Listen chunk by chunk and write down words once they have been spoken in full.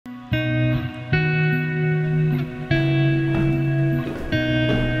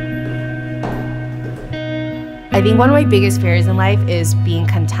I think one of my biggest fears in life is being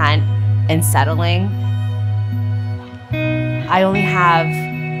content and settling. I only have,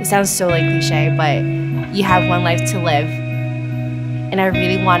 it sounds so like cliche, but you have one life to live. And I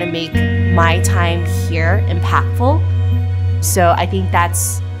really want to make my time here impactful. So I think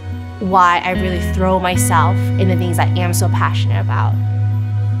that's why I really throw myself in the things I am so passionate about.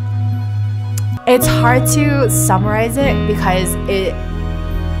 It's hard to summarize it because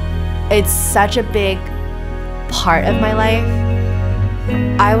it's such a big part of my life.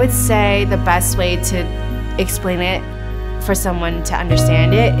 I would say the best way to explain it for someone to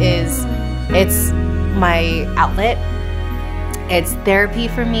understand it is it's my outlet. It's therapy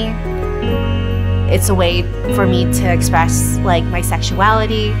for me. It's a way for me to express like my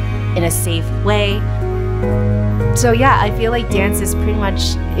sexuality in a safe way. So yeah, I feel like dance is pretty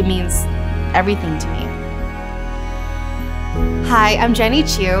much, it means everything to me. Hi, I'm Jenny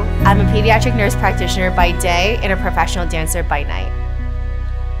Chu. I'm a pediatric nurse practitioner by day and a professional dancer by night.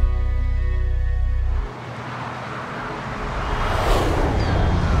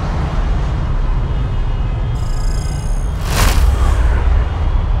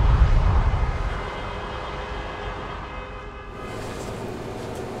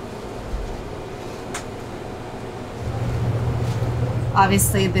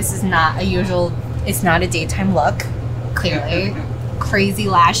 Obviously, this is not a usual, it's not a daytime look, clearly. Crazy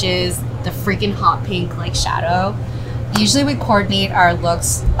lashes, the freaking hot pink like shadow. Usually we coordinate our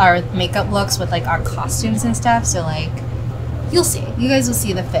looks, our makeup looks with like our costumes and stuff, so like, you'll see. You guys will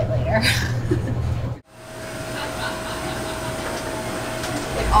see the fit later.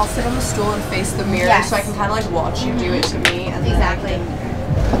 Like I'll sit on the stool and face the mirror, yes, so I can kind of like watch you do it to me. And exactly.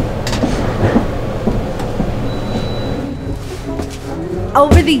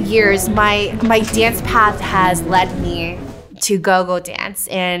 Over the years, my dance path has led me to go-go dance,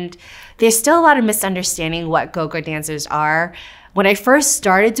 and there's still a lot of misunderstanding what go-go dancers are. When I first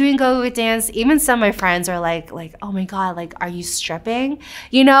started doing go-go dance, even some of my friends are like, oh my God, like, are you stripping?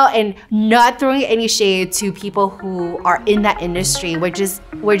 You know, and not throwing any shade to people who are in that industry. We're just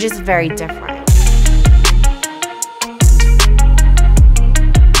very different.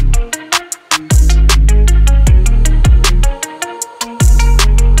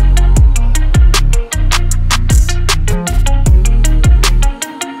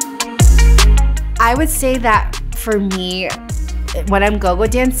 I would say that for me, when I'm go-go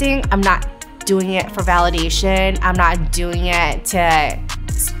dancing, I'm not doing it for validation. I'm not doing it to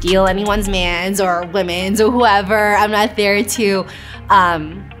steal anyone's mans or women's or whoever. I'm not there to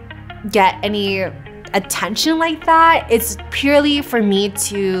get any attention like that. It's purely for me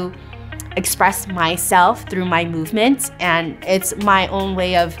to express myself through my movement, and it's my own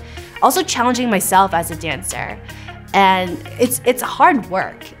way of also challenging myself as a dancer. And it's hard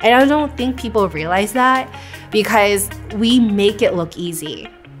work, and I don't think people realize that because we make it look easy,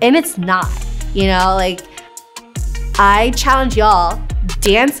 and it's not, you know? Like, I challenge y'all,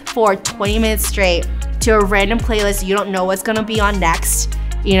 dance for 20 minutes straight to a random playlist you don't know what's gonna be on next,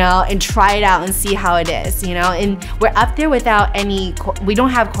 you know, and try it out and see how it is, you know? And we're up there without any, we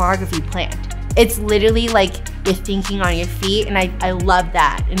don't have choreography planned. It's literally like you're thinking on your feet, and I love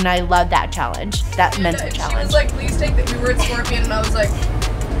that, and I love that challenge, that mental challenge. She was like, please take the, we were at Scorpion, and I was like,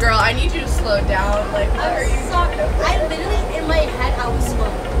 girl, I need you to slow down. Like, what are you talking about? I literally, in my head, I was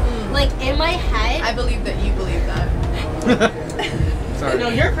slow. Like, in my head. I believe that you believe that. Sorry. No,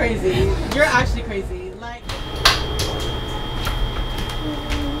 you're crazy. You're actually crazy. Like.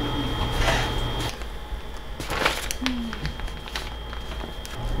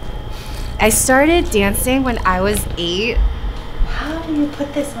 I started dancing when I was 8. How do you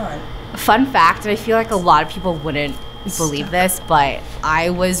put this on? Fun fact, and I feel like a lot of people wouldn't believe this, but I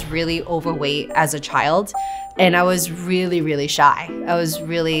was really overweight as a child, and I was really, really shy. I was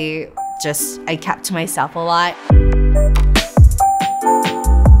really just, I kept to myself a lot.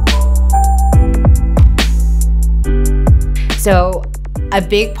 So a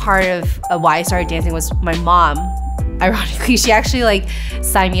big part of why I started dancing was my mom. Ironically, she actually like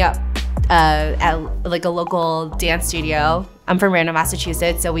signed me up at like a local dance studio. I'm from Random,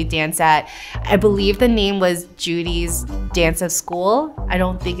 Massachusetts, so we dance at, I believe the name was Judy's Dance of School. I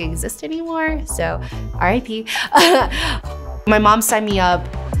don't think it exists anymore, so RIP. My mom signed me up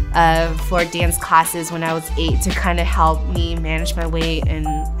for dance classes when I was 8 to kind of help me manage my weight and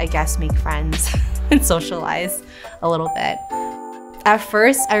I guess make friends and socialize a little bit. At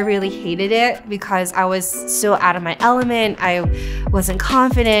first, I really hated it because I was so out of my element. I wasn't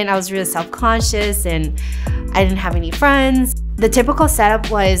confident, I was really self-conscious, and I didn't have any friends. The typical setup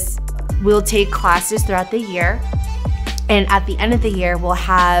was we'll take classes throughout the year, and at the end of the year, we'll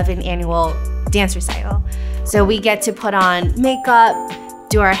have an annual dance recital. So we get to put on makeup,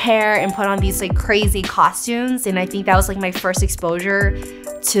 do our hair, and put on these like crazy costumes. And I think that was like my first exposure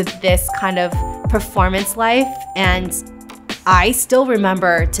to this kind of performance life. And I still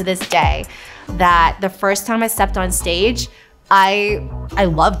remember to this day that the first time I stepped on stage, I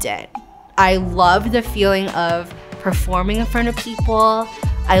loved it. I loved the feeling of performing in front of people.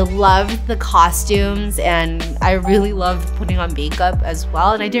 I loved the costumes, and I really loved putting on makeup as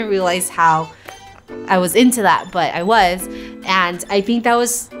well. And I didn't realize how I was into that, but I was. And I think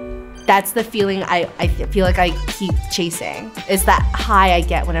that's the feeling I feel like I keep chasing, is that high I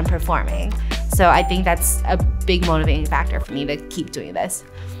get when I'm performing. So I think that's a big motivating factor for me to keep doing this.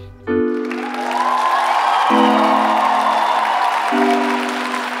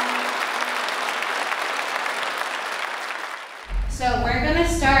 So we're gonna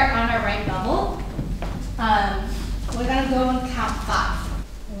start on our right bubble. We're gonna go and count 5.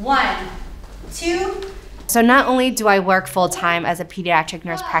 1, 2. So not only do I work full-time as a pediatric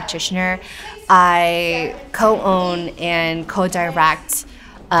nurse practitioner, I co-own and co-direct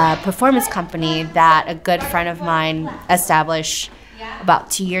a performance company that a good friend of mine established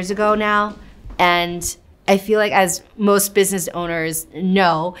about 2 years ago now. And I feel like, as most business owners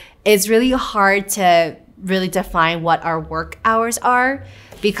know, it's really hard to really define what our work hours are,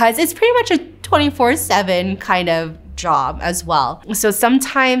 because it's pretty much a 24/7 kind of job as well. So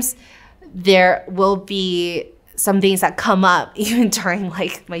sometimes there will be some things that come up even during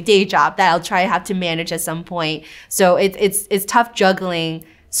like my day job that I'll have to manage at some point. So it's tough juggling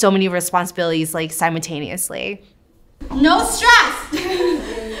so many responsibilities like simultaneously. No stress.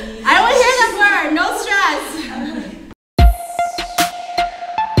 I don't want to hear that word. No stress.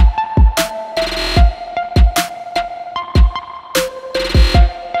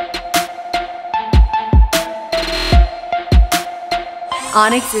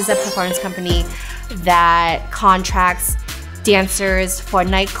 Onyxx is a performance company that contracts dancers for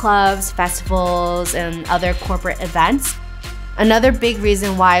nightclubs, festivals, and other corporate events. Another big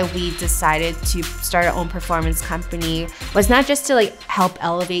reason why we decided to start our own performance company was not just to like help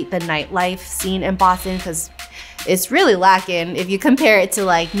elevate the nightlife scene in Boston, because it's really lacking if you compare it to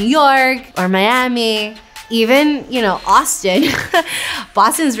like New York or Miami, even, you know, Austin.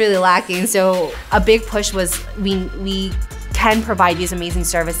 Boston's really lacking. So a big push was we can provide these amazing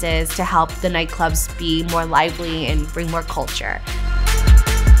services to help the nightclubs be more lively and bring more culture.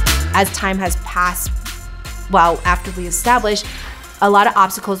 As time has passed, well, after we established, a lot of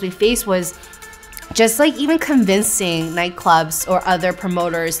obstacles we faced was just like even convincing nightclubs or other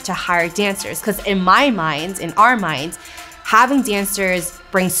promoters to hire dancers. Because in my mind, in our minds, having dancers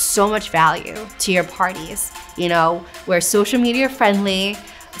brings so much value to your parties. You know, we're social media friendly,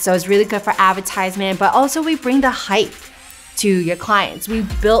 so it's really good for advertisement, but also we bring the hype to your clients. We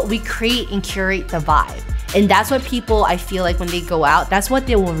create and curate the vibe. And that's what people, I feel like when they go out, that's what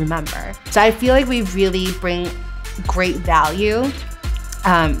they will remember. So I feel like we really bring great value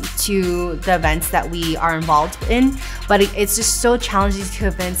to the events that we are involved in, but it's just so challenging to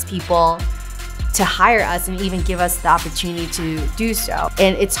convince people to hire us and even give us the opportunity to do so.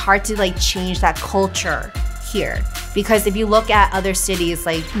 And it's hard to like change that culture here, because if you look at other cities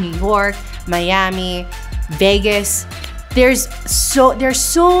like New York, Miami, Vegas, there's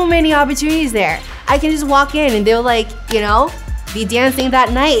so many opportunities there. I can just walk in and they'll like, you know, be dancing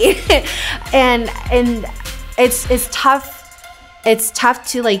that night. and it's tough. It's tough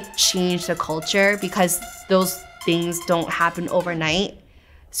to like change the culture, because those things don't happen overnight.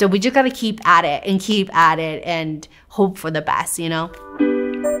 So we just gotta keep at it and hope for the best, you know?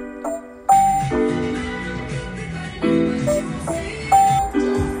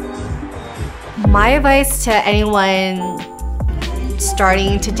 My advice to anyone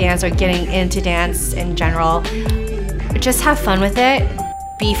starting to dance or getting into dance in general, just have fun with it.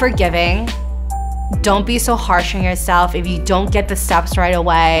 Be forgiving. Don't be so harsh on yourself if you don't get the steps right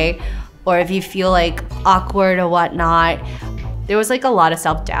away, or if you feel like awkward or whatnot. There was like a lot of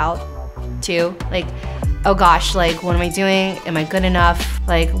self-doubt too. Like, oh gosh, like what am I doing? Am I good enough?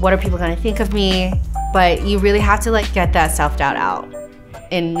 Like, what are people gonna think of me? But you really have to like get that self-doubt out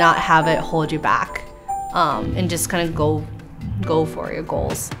and not have it hold you back, and just kind of go for your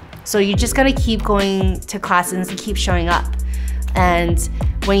goals. So you just gotta keep going to classes and keep showing up. And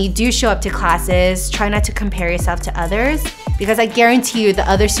when you do show up to classes, try not to compare yourself to others, because I guarantee you the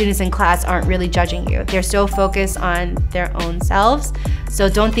other students in class aren't really judging you. They're so focused on their own selves. So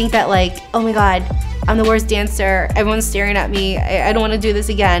don't think that like, oh my God, I'm the worst dancer, everyone's staring at me, I don't wanna do this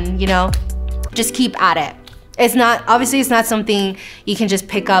again, you know? Just keep at it. Obviously it's not something you can just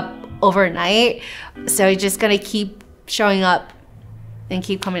pick up overnight. So you're just gonna keep showing up and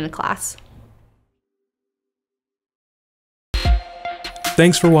keep coming to class.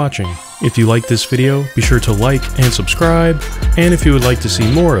 Thanks for watching. If you liked this video, be sure to like and subscribe, and if you would like to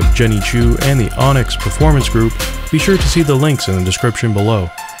see more of Jenny Chu and the Onyxx Performance Group, be sure to see the links in the description below.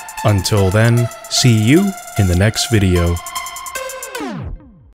 Until then, see you in the next video.